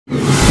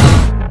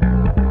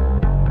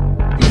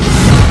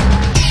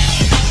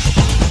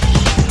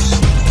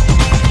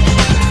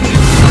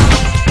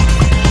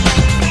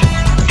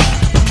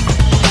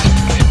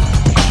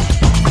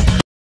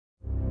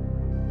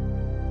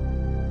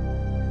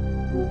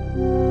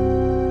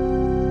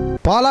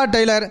Bala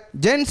Taylor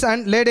gents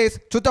and ladies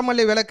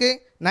Suthamalli விளக்கு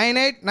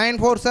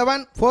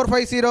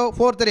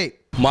 9894745043.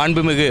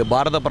 மாண்புமிகு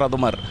பாரத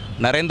பிரதமர்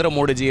நரேந்திர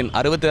மோடிஜியின்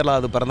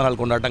 67வது பிறந்தநாள்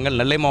கொண்டாட்டங்கள்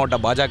நெல்லை மாவட்ட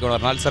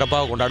பாஜகவினரால்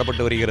சிறப்பாக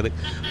கொண்டாடப்பட்டு வருகிறது.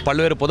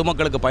 பல்வேறு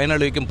பொதுமக்களுக்கு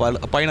பயனறிவிக்கும்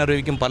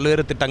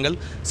பல்வேறு திட்டங்கள்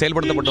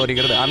செயல்படுத்தப்பட்டு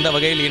வருகிறது. அந்த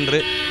வகையில் இன்று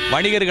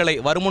வணிகர்களை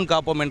வருமுன்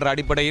காப்போம் என்ற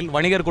அடிப்படையில்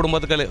வணிகர்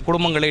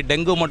குடும்பங்களை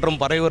டெங்கு மற்றும்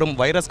பரவி வரும்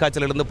வைரஸ்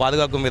காய்ச்சலிலிருந்து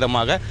பாதுகாக்கும்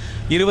விதமாக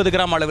 20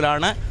 கிராம்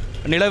அளவிலான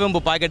நிலவேம்பு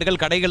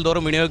பாக்கெட்டுகள் கடைகள்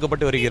தோறும்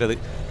விநியோகிக்கப்பட்டு வருகிறது.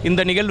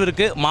 இந்த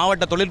நிகழ்விற்கு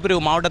மாவட்ட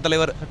தொழிற்பிரிவு மாவட்ட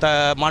தலைவர்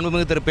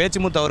மாண்புமிகு திரு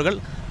பேச்சிமுத்து அவர்கள்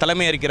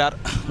தலைமையேற்கிறார்.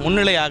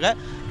 முன்னிலையாக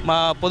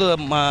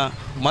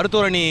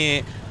மருத்துவரணி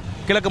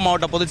கிழக்கு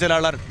மாவட்ட பொதுச்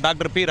செயலாளர்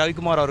டாக்டர் பி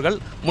ரவிக்குமார் அவர்கள்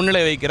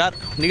முன்னிலை வைக்கிறார்.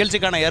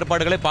 நிகழ்ச்சிக்கான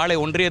ஏற்பாடுகளை பாளை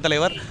ஒன்றிய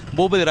தலைவர்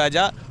பூபதி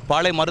ராஜா,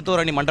 பாளை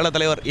மருத்துவரணி மண்டல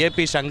தலைவர்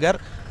ஏபி சங்கர்,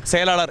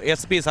 செயலாளர்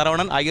எஸ்பி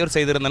சரவணன் ஆகியோர்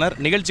செய்திருந்தனர்.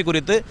 நிகழ்ச்சி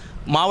குறித்து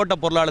மாவட்ட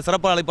பொருளாளர்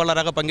சிறப்பு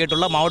அழைப்பாளராக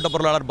பங்கேற்றுள்ள மாவட்ட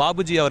பொருளாளர்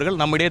பாபுஜி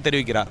அவர்கள் நம்மிடையே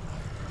தெரிவிக்கிறார்.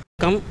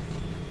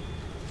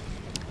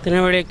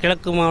 திருநெல்வேலி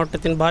கிழக்கு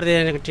மாவட்டத்தின் பாரதிய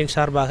ஜனதா கட்சியின்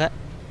சார்பாக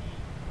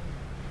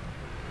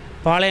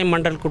பாளையம்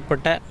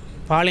மண்டலுக்குட்பட்ட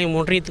பாளையம்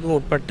ஒன்றியத்துக்கும்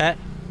உட்பட்ட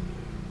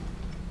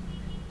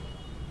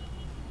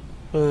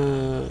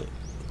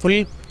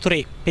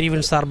புல்துறை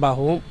பிரிவின்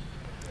சார்பாகவும்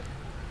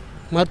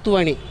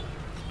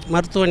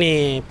மருத்துவமனை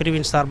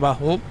பிரிவின்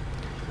சார்பாகவும்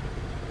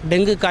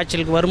டெங்கு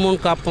காய்ச்சலுக்கு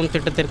வருமுன் காப்போம்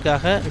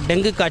திட்டத்திற்காக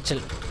டெங்கு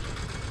காய்ச்சல்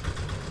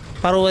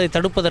பரவுவதை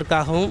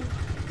தடுப்பதற்காகவும்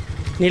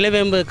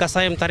நிலவேம்பு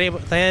கஷாயம்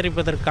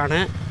தயாரிப்பதற்கான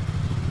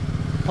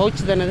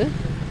பவுச் தானது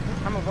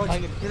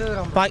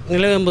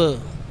நிலவேம்பு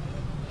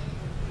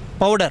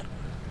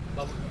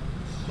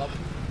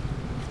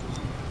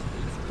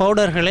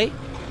பவுடர்களை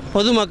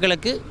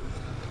பொதுமக்களுக்கு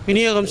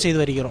விநியோகம் செய்து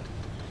வருகிறோம்.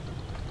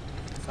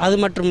 அது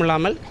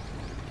மட்டுமில்லாமல்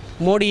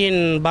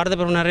பாரத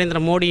பிரதமர் நரேந்திர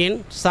மோடியின்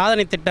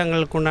சாதனை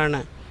திட்டங்களுக்குண்டான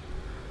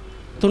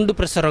துண்டு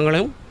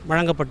பிரசுரங்களும்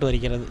வழங்கப்பட்டு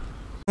வருகிறது.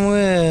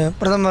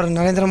 பிரதமர்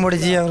நரேந்திர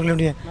மோடிஜி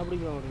அவர்களுடைய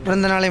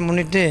பிறந்த நாளை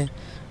முன்னிட்டு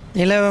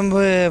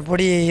நிலவேம்பு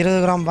பொடி 20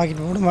 கிராம்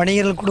பாக்கெட் போடும்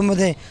வணிகர்கள்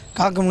குடும்பத்தை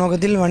காக்கும்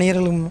நோக்கத்தில்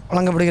வணிகர்களும்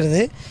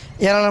வழங்கப்படுகிறது.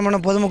 ஏராளமான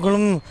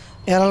பொதுமக்களும்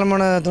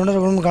ஏராளமான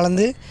தொண்டர்களும்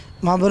கலந்து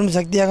மாபெரும்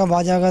சக்தியாக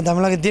பாஜக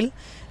தமிழகத்தில்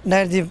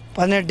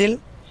 2018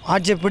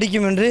 ஆட்சியை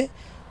பிடிக்கும் என்று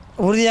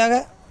உறுதியாக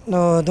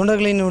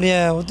தொண்டர்களினுடைய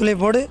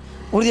ஒத்துழைப்போடு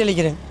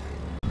உறுதியளிக்கிறேன்.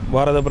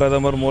 பாரத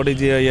பிரதமர்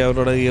மோடிஜி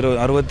அவருடைய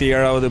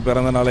 67வது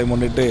பிறந்த நாளை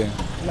முன்னிட்டு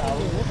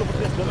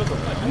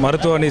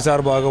மருத்துவமனை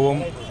சார்பாகவும்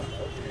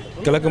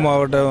கிழக்கு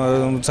மாவட்ட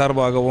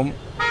சார்பாகவும்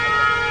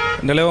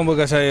நிலவேம்பு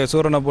கஷாய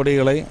சூரண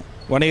பொடிகளை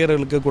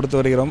வணிகர்களுக்கு கொடுத்து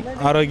வருகிறோம்.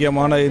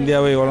 ஆரோக்கியமான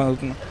இந்தியாவை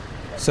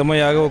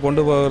செம்மையாக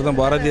கொண்டு போவது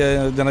பாரதிய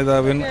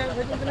ஜனதாவின்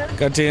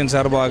கட்சியின்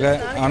சார்பாக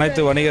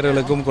அனைத்து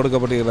வணிகர்களுக்கும்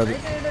கொடுக்கப்படுகிறது.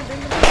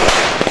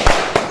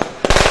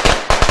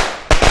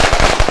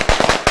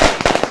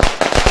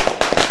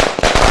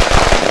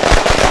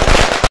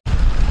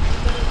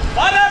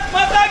 भारत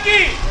माता की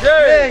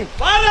जय,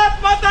 भारत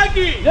माता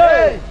की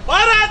जय,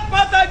 भारत